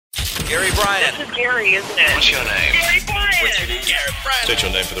Gary Bryan. This is Gary, isn't it? What's your name? Gary Bryan. What's your name? Gary Bryan. State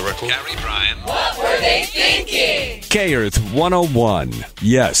your name for the record. Gary Bryan. What were they thinking? K-Earth 101.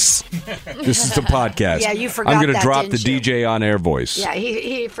 Yes. This is the podcast. Yeah, you forgot I'm going to that, drop the didn't you? DJ on air voice. Yeah,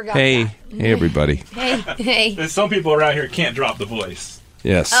 he forgot Hey, that. hey, everybody. Hey. There's some people around here can't drop the voice.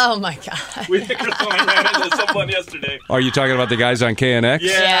 Yes. Oh, my God. We think Chris only ran into someone yesterday. Are you talking about the guys on KNX?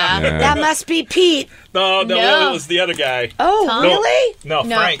 Yeah. That must be Pete. No, No. it was the other guy. Oh, Tom? really? No,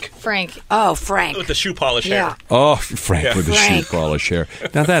 No, Frank. Oh, Frank. With the shoe polish Yeah. hair. Oh, Frank Yeah. with the Frank. shoe polish hair.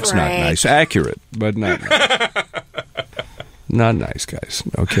 Now, that's not Frank. nice. Accurate, but not nice. Not nice, guys.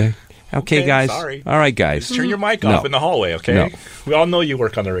 Okay? Okay, guys. sorry. All right, guys. Turn your mic No. off in the hallway, okay? No. We all know you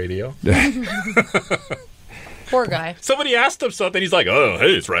work on the radio. Poor guy. Somebody asked him something. He's like, oh,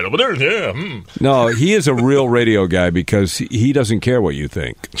 hey, it's right over there. Yeah, No, he is a real radio guy because he doesn't care what you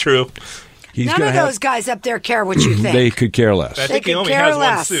think. True. He's None gonna of have, those guys up there care what you think. They could care less. I think he could only care has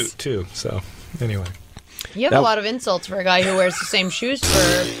less. one suit, too. So, anyway. You have That- a lot of insults for a guy who wears the same shoes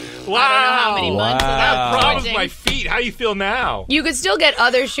for Wow. I don't know how many months. Wow. I have without problems with changing. my feet. How you feel now? You could still get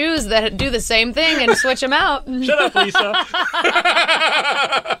other shoes that do the same thing and switch them out. Shut up, Lisa.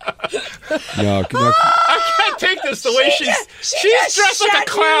 No, I can't take this the way she's just dressed like a shut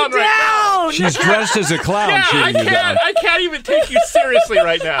clown you right now. down. she's dressed as a clown. Yeah, shooting you down. I can't even take you seriously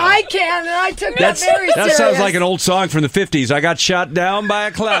right now. I can, and I took that very That serious. sounds like an old song from the 50s. I got shot down by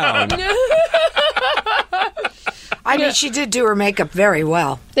a clown. I mean, she did do her makeup very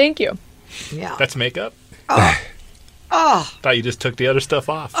well. Thank you. Yeah. That's makeup? Oh, Thought you just took the other stuff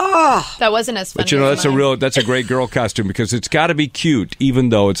off. That wasn't as funny. But you know, as mine. that's a great girl costume because it's got to be cute even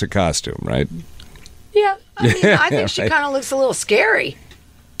though it's a costume, right? Yeah. I mean, I think she right. kind of looks a little scary.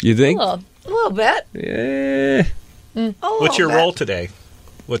 You think? Well, A little bit. Yeah. What's your bit. role today?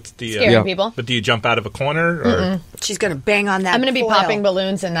 What's the scaring Yeah. people. But do you jump out of a corner or She's going to bang on that I'm going to be foil. popping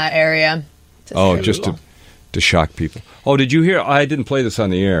balloons in that area. Oh, just to shock people. Oh, did you hear? I didn't play this on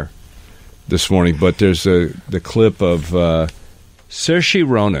the air this morning, but there's the clip of Saoirse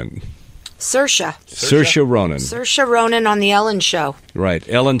Ronan. Saoirse Ronan. Saoirse Ronan on the Ellen Show. Right.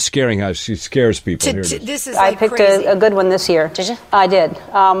 Ellen scaring how she scares people. Here it is. This is I like picked crazy. a good one this year. Did you? I did.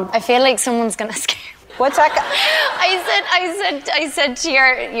 I feel like someone's gonna scare me. What's that? I said to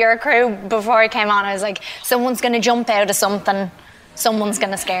your crew before I came on, I was like, someone's gonna jump out of something, someone's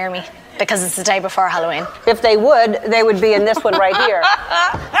gonna scare me because it's the day before Halloween. If they would be in this one right here.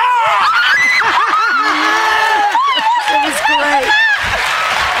 It was great.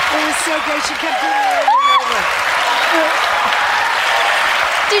 It was so great. She kept doing it over and over.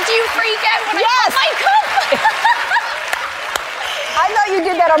 Did you freak out when Yes! I put my cup? I thought you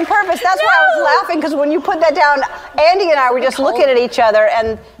did that on purpose. That's why I was laughing, because when you put that down, Andy and I were just looking at each other,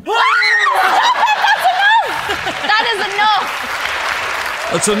 and That is enough.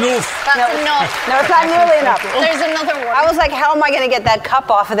 That's enough. That's enough. no, it's not nearly enough. There's another one. I was like, how am I going to get that cup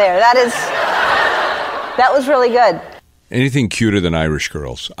off of there? That was really good. Anything cuter than Irish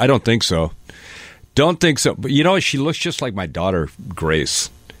girls? I don't think so. Don't think so. But you know, she looks just like my daughter, Grace.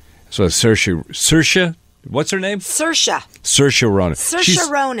 So Saoirse, what's her name? Saoirse Ronan. Saoirse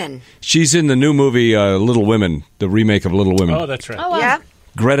Ronan. She's in the new movie Little Women, the remake of Little Women. Oh, that's right. Oh, wow. Yeah.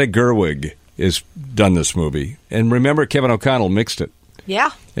 Greta Gerwig has done this movie. And remember, Kevin O'Connell mixed it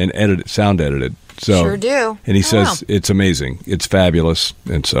Yeah. and sound edited. So, Sure do. And he Oh, says wow. it's amazing. It's fabulous.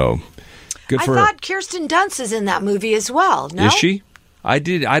 And so, good I for her. thought Kirsten Dunst is in that movie as well. No? Is she? I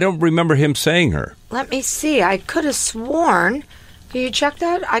don't remember him saying her. Let me see. I could have sworn. Can you check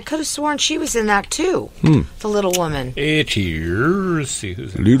that? I could have sworn she was in that too. The Little Woman. It's here. Let's see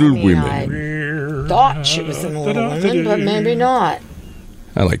who's in Little mean, Women. Thought she was in the Little Women, but maybe not.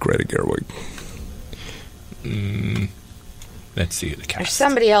 I like Greta Gerwig. Let's see the There's cast.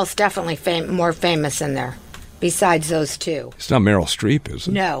 somebody else definitely more famous in there besides those two. It's not Meryl Streep, is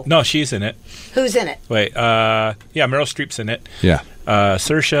it? No. No, she's in it. Who's in it? Wait, yeah, Meryl Streep's in it. Yeah.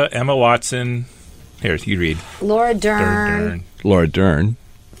 Saoirse, Emma Watson. Here, you read. Laura Dern, Laura Dern.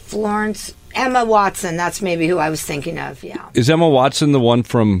 Florence, Emma Watson. That's maybe who I was thinking of. Yeah. Is Emma Watson the one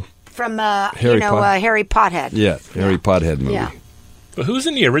from From Harry Potter? Harry Pothead. Harry Pothead movie? Yeah. But who's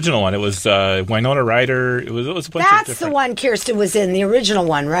in the original one? It was Winona Ryder. It was a bunch of That's the different. one Kirsten was in, the original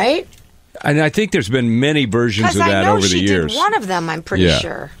one, right? And I think there's been many versions Because of I that know over the she years. did one of them, I'm pretty Yeah.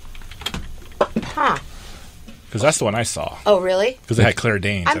 sure. Huh. Because that's the one I saw. Oh, really? Because it had Claire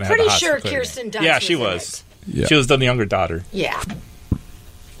Danes. I'm and it had pretty the hots sure for Claire Kirsten Danes. Dunst Yeah, was she in was. Yeah. She was the younger daughter. Yeah.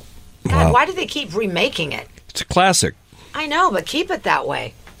 God, Wow. why do they keep remaking it? It's a classic. I know, but keep it that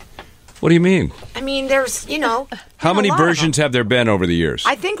way. What do you mean? I mean, there's, How been many a lot of versions them. have there been over the years?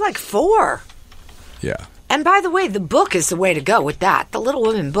 I think like 4. Yeah. And by the way, the book is the way to go with that. The Little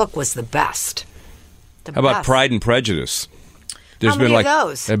Women book was the best. How about Pride and Prejudice? There's How been many like of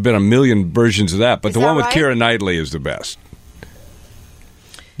those? There have been a million versions of that, but Is the that one with right? Keira Knightley is the best.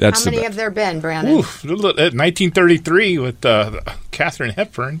 That's How many the have best. there been, Brandon? Oof, 1933 with Katharine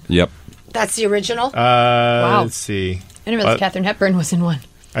Hepburn. Yep. That's the original? Let's see. I didn't realize Katharine Hepburn was in one.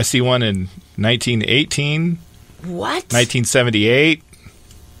 I see one in 1918, What? 1978.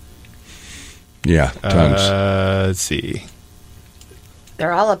 Yeah, tons. Let's see.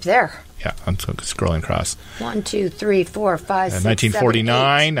 They're all up there. Yeah, I'm scrolling across. 1, 2, 3, 4, 5, 6,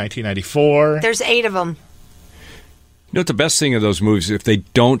 1949, 7, 8. 1994. There's 8 of them. You know what the best thing of those movies, if they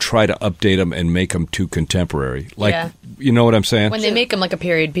don't try to update them and make them too contemporary. Like, Yeah. you know what I'm saying? When they make them like a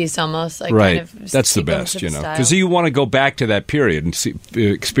period piece almost. Like Right. Kind of That's the sequence best, of you know. style. Because you want to go back to that period and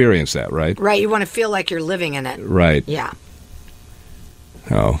experience that, right? Right, you want to feel like you're living in it. Right. Yeah.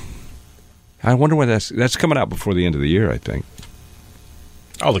 Oh. I wonder when that's coming out before the end of the year, I think.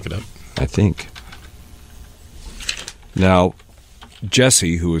 I'll look it up. I think. Now,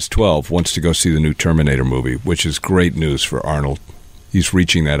 Jesse, who is 12, wants to go see the new Terminator movie, which is great news for Arnold. He's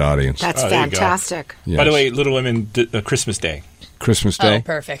reaching that audience. That's there you go. fantastic. Yes. By the way, Little Women, Christmas Day. Christmas Oh, Day?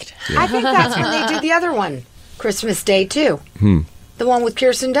 perfect. I think that's when they did the other one, Christmas Day, too. The one with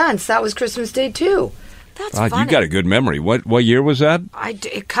Kirsten Dunst. That was Christmas Day, too. That's Ah, funny. you got a good memory. What year was that?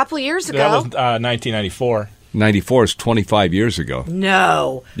 A couple years ago. That was 1994. 94 is 25 years ago.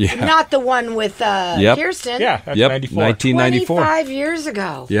 No. Yeah. Not the one with Yep. Kirsten. Yeah, that's Yep, 94. 1994. 25 years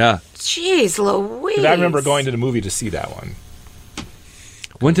ago. Yeah. Jeez Louise. 'Cause I remember going to the movie to see that one.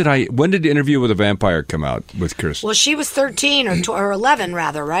 When did Interview with a Vampire come out with Kirsten? Well, she was 13 or 11,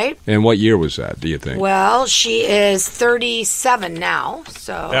 rather, right? And what year was that, do you think? Well, she is 37 now,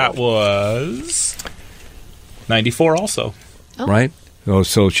 so... That was 94 also. Right? Oh,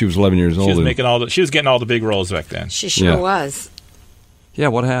 so she was 11 years old. She was and- making she was getting all the big roles back then. She sure Yeah. was. Yeah,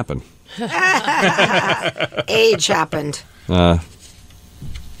 what happened? Age happened. That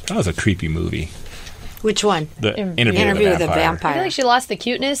was a creepy movie. Which one? The Interview Interview with a the Vampire. I Vampire. feel like she lost the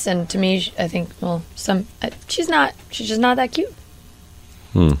cuteness, and to me, I think, she's just not that cute.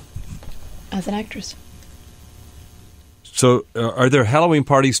 As an actress. So, are there Halloween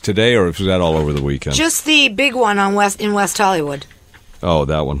parties today, or is that all over the weekend? Just the big one in West Hollywood. Oh,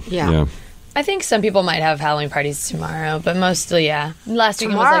 that one. Yeah. I think some people might have Halloween parties tomorrow, but mostly, yeah. Last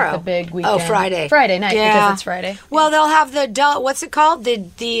weekend was Tomorrow? like the big weekend. Oh, Friday. Friday night, Yeah. because it's Friday. Well, they'll have what's it called? Dia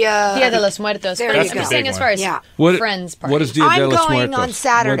de los Muertos. There But you I'm go. just saying, Big as far as Yeah. friends parties. What is Dia de I'm los going Muertos? on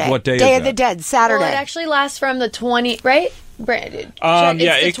Saturday. What day Day is of the that? Dead, Saturday. Well, it actually lasts from the 20, right? Brandon,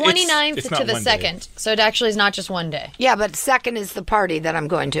 Yeah, it's the 29th it's to not the one day. 2nd. So it actually is not just one day. Yeah, but second is the party that I'm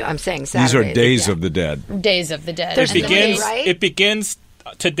going to. I'm saying Saturday. These are the Days Dead. of the Dead. Days of the Dead. There's It And the begins. main- right? It begins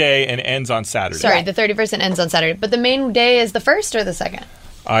today and ends on Saturday. Sorry, the 31st and ends on Saturday. But the main day is the 1st or the 2nd?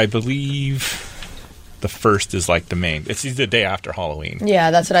 I believe the 1st is like the main. It's the day after Halloween.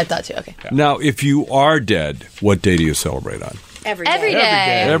 Yeah, that's what I thought too. Okay. Now, if you are dead, what day do you celebrate on? Every day. Every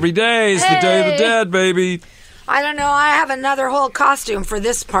day. Every day is the Day of the Hey. Dead, baby. I don't know. I have another whole costume for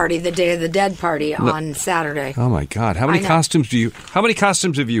this party, the Day of the Dead party on Saturday. Oh my God! How many I know. costumes How many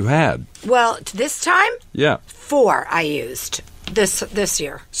costumes have you had? Well, this time, Yeah. 4 I used this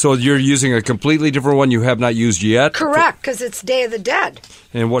year. So you're using a completely different one you have not used yet. Correct, because it's Day of the Dead,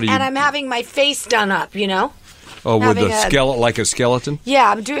 And what are you? and I'm having my face done up. You know. oh, with having the a- skeleton, like a skeleton. Yeah,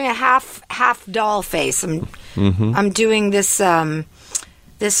 I'm doing a half doll face. I'm doing this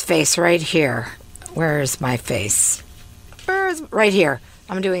this face right here. Where is my face? Right here.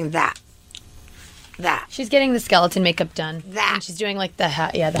 I'm doing that. That. She's getting the skeleton makeup done. That. And she's doing like the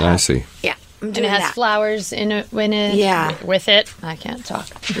hat. Yeah, the I hat. see. Yeah. I'm And doing it has that. flowers in it. Yeah. With it. I can't talk.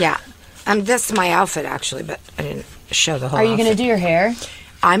 Yeah. That's my outfit actually, but I didn't show the whole Are you going to outfit. do your hair?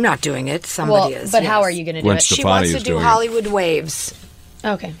 I'm not doing it. Somebody is. But how yes. are you going to do Gwen it? Stefani She wants to is do doing it. Hollywood Waves.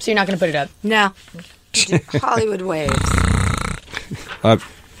 Okay, so you're not going to put it up. No. Do Hollywood Waves.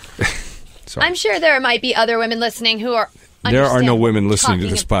 Sorry. I'm sure there might be other women listening who are. There are no understand women listening to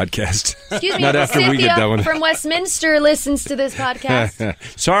talking this of- podcast. Excuse me, Not after Cynthia we get done with it. from Westminster listens to this podcast.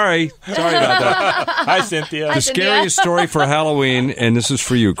 Sorry about that. Hi, Cynthia. Hi, The Cynthia. scariest story for Halloween, and this is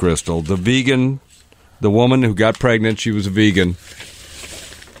for you, Crystal. The woman who got pregnant, she was a vegan,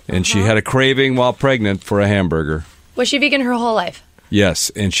 and she had a craving while pregnant for a hamburger. Was she vegan her whole life? Yes,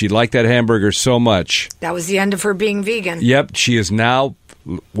 and she liked that hamburger so much. That was the end of her being vegan. Yep, she is now,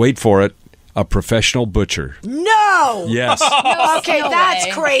 wait for it, a professional butcher. No. Yes. Okay, No that's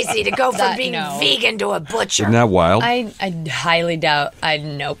way. crazy to go from That- being no. vegan to a butcher. Isn't that wild? I highly doubt.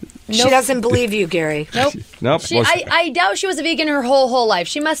 Nope. She doesn't believe you, Gary. Nope. Nope. I doubt she was a vegan her whole life.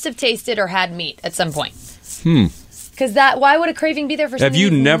 She must have tasted or had meat at some point. Because why would a craving be there for something? Have you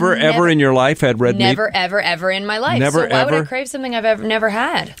never ever in your life had red meat? Never, ever in my life. Never, so why would ever? I crave something I've never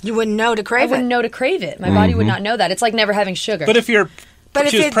had? You wouldn't know to crave I wouldn't it. know to crave it. My body would not know that. It's like never having sugar. But if you're But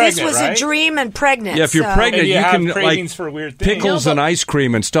she was if pregnant, this was right? a dream and pregnant, Yeah, if you're so- pregnant, Maybe you you have can like cravings for weird things. pickles No, and but- ice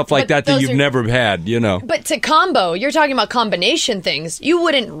cream and stuff like but that those you've are- never had. You know. But to combo, you're talking about combination things. You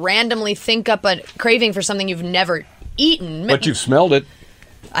wouldn't randomly think up a craving for something you've never eaten. But you've smelled it.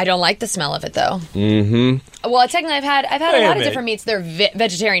 I don't like the smell of it though. Mm-hmm. Well, technically, I've had Wait a a lot of minute. different meats. They're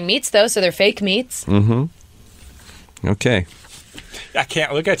vegetarian meats though, so they're fake meats. Okay. I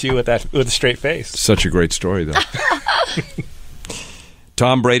can't look at you with a straight face. Such a great story, though.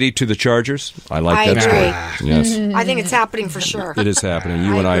 Tom Brady to the Chargers. I like I that agree. story. Yes, I think it's happening for sure. it is happening.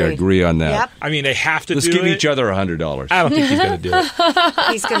 You I and I agree. agree on that. Yep, I mean, they have to Let's do give it. each other $100. I don't think he's going to do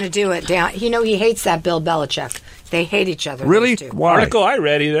it. he's going to do it. Down. You know, he hates that Bill Belichick. They hate each other. Really? those two. Why? Article I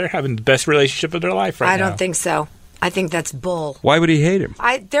read, they're having the best relationship of their life right now. I don't think so. I think that's bull. Why would he hate him?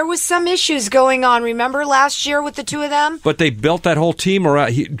 There was some issues going on. Remember last year with the two of them? But they built that whole team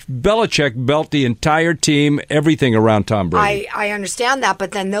around. Belichick built the entire team, everything around Tom Brady. I understand that,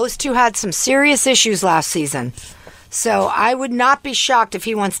 but then those two had some serious issues last season. So I would not be shocked if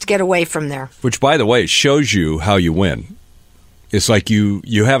he wants to get away from there. Which, by the way, shows you how you win. It's like you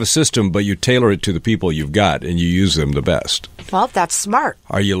have a system, but you tailor it to the people you've got, and you use them the best. Well, that's smart.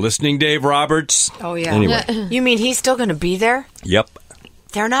 Are you listening, Dave Roberts? Oh, yeah. Anyway. You mean he's still going to be there? Yep.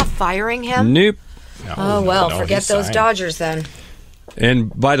 They're not firing him? Nope. No, Oh, well, no, forget he's those signed. Dodgers then.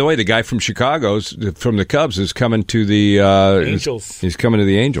 And by the way, the guy from from the Cubs, is coming to the Angels. He's coming to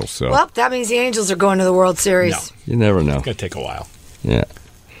the Angels. So Well, that means the Angels are going to the World Series. No. you never know. It's going to take a while. Yeah.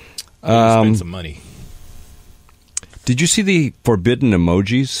 Spend some money. Did you see the forbidden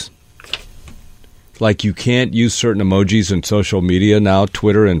emojis? Like you can't use certain emojis in social media now,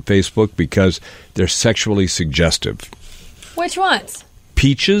 Twitter and Facebook, because they're sexually suggestive. Which ones?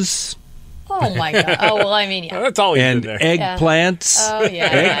 Peaches Oh my god! Oh well, I mean, Well, yeah. that's always and in there. eggplants. Oh yeah.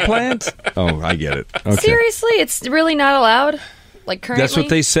 Eggplant? Oh, I get it. Okay. Seriously, it's really not allowed. Like currently, That's what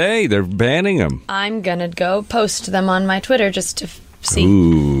they say. They're banning them. I'm gonna go post them on my Twitter just to see.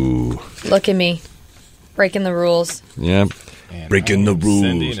 Ooh. Look at me, breaking the rules. Yeah. And Breaking the I'm rules.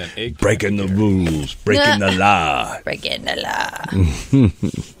 sending an eggplant Breaking the here. rules. Breaking the law. Breaking the law.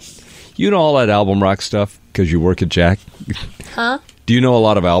 You know all that album rock stuff because you work at Jack? Huh? Do you know a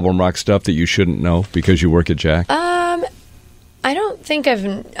lot of album rock stuff that you shouldn't know because you work at Jack? I don't think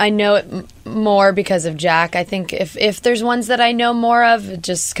I know it more because of Jack. I think if there's ones that I know more of,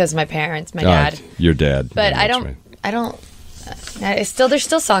 just because my parents, my dad. Your dad. But Yeah, I that's don't. right. I don't. There's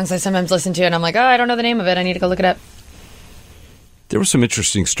still songs I sometimes listen to, and I'm like, oh, I don't know the name of it. I need to go look it up. There were some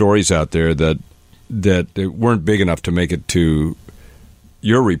interesting stories out there that weren't big enough to make it to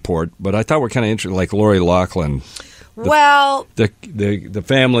your report, but I thought were kind of interesting, like Lori Loughlin, Well, the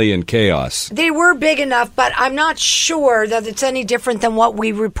family in chaos. they were big enough, but I'm not sure that it's any different than what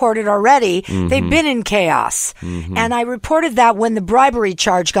we reported already. Mm-hmm. They've been in chaos. And I reported that when the bribery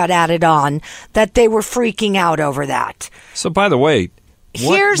charge got added on, that they were freaking out over that. So, by the way,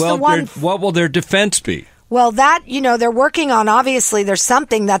 Here's the one- what will their defense be? Well, that, they're working on, obviously, there's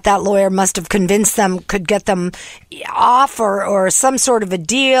something that lawyer must have convinced them could get them off or some sort of a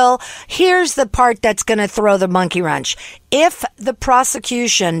deal. Here's the part that's going to throw the monkey wrench. If the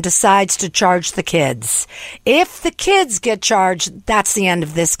prosecution decides to charge the kids, if the kids get charged, that's the end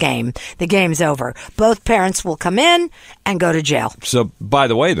of this game. The game's over. Both parents will come in and go to jail. So, by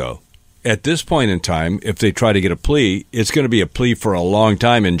the way, though, at this point in time, if they try to get a plea, it's going to be a plea for a long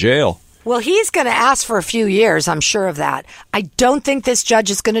time in jail. Well, he's going to ask for a few years. I'm sure of that. I don't think this judge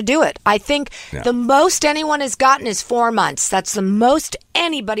is going to do it. I think the most anyone has gotten is 4 months. That's the most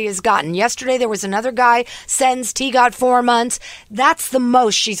anybody has gotten. Yesterday, there was another guy sentenced. He got 4 months. That's the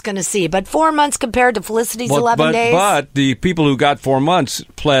most she's going to see. But 4 months compared to Felicity's 11 days. But the people who got 4 months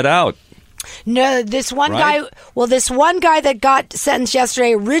pled out. No, this one Right? guy. Well, this one guy that got sentenced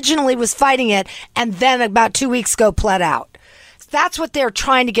yesterday originally was fighting it, and then about 2 weeks ago pled out. That's what they're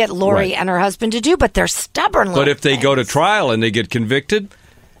trying to get Lori Right. and her husband to do, but they're stubborn. But if they go to trial and they get convicted,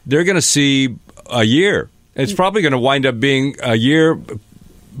 they're going to see a year. It's probably going to wind up being a year,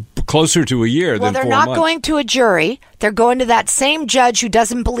 closer to a year well, than 4 they're months. not going to a jury. They're going to that same judge who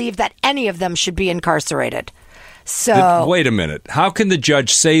doesn't believe that any of them should be incarcerated. So Wait a minute. How can the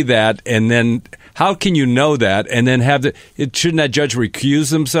judge say that, and then how can you know that, and then shouldn't that judge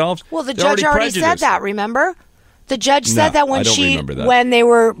recuse themselves? well, the They're judge already said prejudiced. that. Remember? The judge No, said that I don't remember that. when they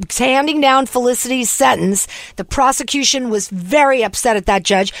were handing down Felicity's sentence, the prosecution was very upset at that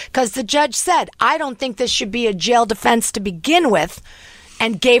judge because the judge said, I don't think this should be a jail defense to begin with.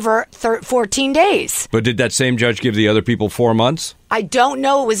 and gave her 14 days. But did that same judge give the other people 4 months? I don't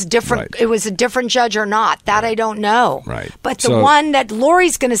know. It was different. Right. It was a different judge or not. That I don't know. Right. But the one that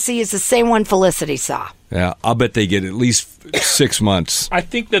Lori's going to see is the same one Felicity saw. Yeah, I'll bet they get at least 6 months. I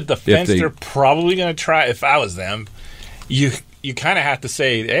think the defense they're probably going to try. If I was them, you kind of have to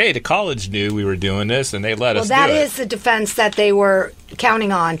say, hey, the college knew we were doing this, and they let us do it. Well, that is the defense that they were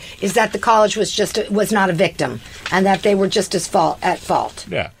counting on, is that the college was not a victim, and that they were just at fault.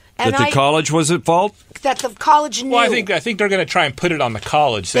 Yeah. And that the college was at fault? That the college knew. Well, I think they're going to try and put it on the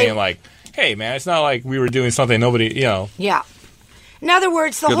college, saying like, hey, man, it's not like we were doing something nobody, Yeah. In other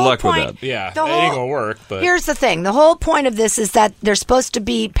words, the Good whole luck point. with that. Yeah, it ain't gonna work. But here's the thing: the whole point of this is that they're supposed to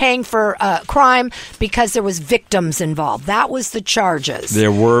be paying for crime because there was victims involved. That was the charges.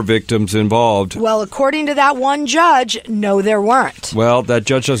 There were victims involved. Well, according to that one judge, no, there weren't. Well, that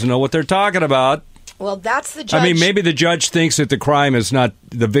judge doesn't know what they're talking about. Well, that's the judge. I mean, maybe the judge thinks that the crime is not,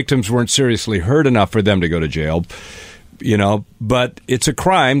 the victims weren't seriously hurt enough for them to go to jail. But it's a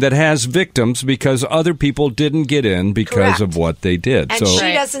crime that has victims because other people didn't get in because Correct. of what they did. And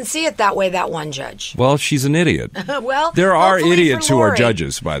she doesn't see it that way, that one judge. Well, she's an idiot. Well, there are hopefully idiots for who are Lori.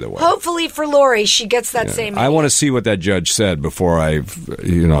 judges, by the way. Hopefully for Lori, she gets that same. I want to see what that judge said before I,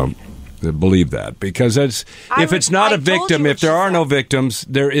 believe that, because if it's not a victim, if there are no victims,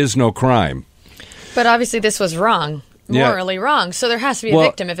 there is no crime. But obviously, this was wrong. Morally wrong. So there has to be a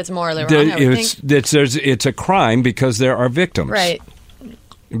victim if it's morally wrong. It's a crime because there are victims. Right.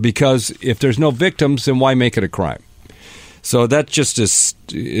 Because if there's no victims, then why make it a crime? So that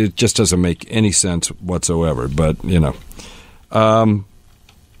it just doesn't make any sense whatsoever. But,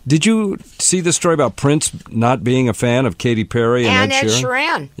 did you see the story about Prince not being a fan of Katy Perry and Ed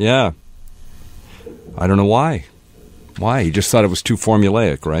Sheeran? Yeah. I don't know why. Why? He just thought it was too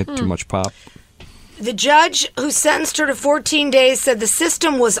formulaic, right? Too much pop. The judge who sentenced her to 14 days said the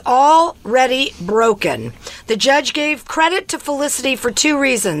system was already broken. The judge gave credit to Felicity for 2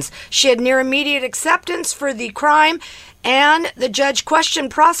 reasons. She had near immediate acceptance for the crime, and the judge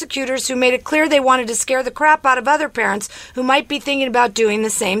questioned prosecutors who made it clear they wanted to scare the crap out of other parents who might be thinking about doing the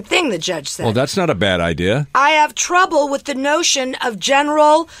same thing, the judge said. Well, that's not a bad idea. I have trouble with the notion of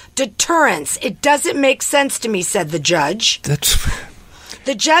general deterrence. It doesn't make sense to me, said the judge.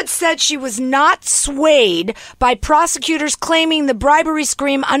 The judge said she was not swayed by prosecutors claiming the bribery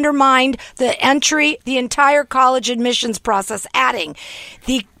scheme undermined the entire college admissions process, adding,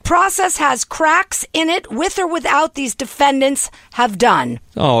 the process has cracks in it, with or without these defendants have done.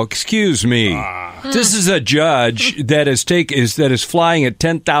 Oh, excuse me. This is a judge that is flying at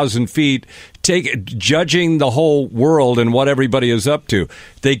 10,000 feet, judging the whole world and what everybody is up to.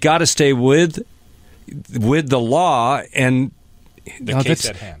 They got to stay with the law and the case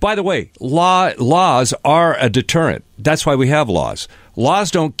at hand. By the way, laws are a deterrent. That's why we have laws. Laws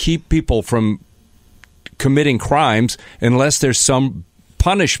don't keep people from committing crimes unless there's some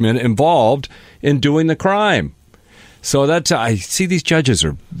punishment involved in doing the crime. So I see these judges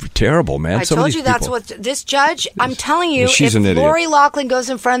are terrible, man. I told you that's what this judge, I'm telling you, she's if an idiot. Lori Loughlin goes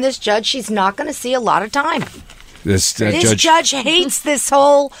in front of this judge, she's not going to see a lot of time. This judge hates this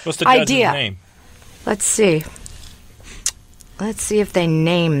whole What's the idea. judge's name? Let's see. Let's see if they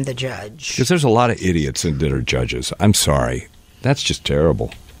name the judge. Because there's a lot of idiots that are judges. I'm sorry. That's just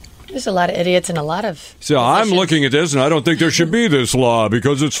terrible. There's a lot of idiots and a lot of So I'm looking at this, and I don't think there should be this law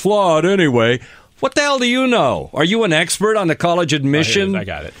because it's flawed anyway. What the hell do you know? Are you an expert on the college admission? I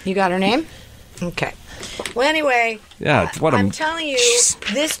got it. You got her name? Okay. Well, anyway, I'm telling you,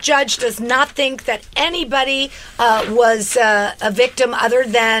 this judge does not think that anybody was a victim other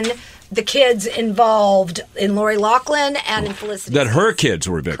than the kids involved in Lori Loughlin and in Felicity. That her kids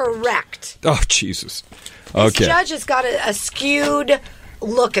were victims. Correct. Oh, Jesus. This Okay. judge has got a skewed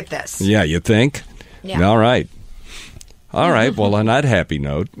look at this. Yeah, you think? Yeah. All right. Well, on that happy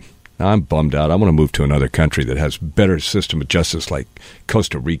note, I'm bummed out. I want to move to another country that has better system of justice like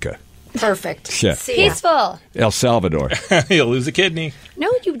Costa Rica. Perfect. Yeah. See ya. peaceful. El Salvador. You'll lose a kidney. No,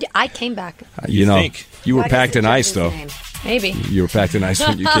 I came back. You know, think. you were What is packed the in ice, judge's though. name? Maybe. You were packed in ice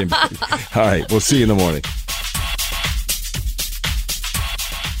when you came back. All right. We'll see you in the morning.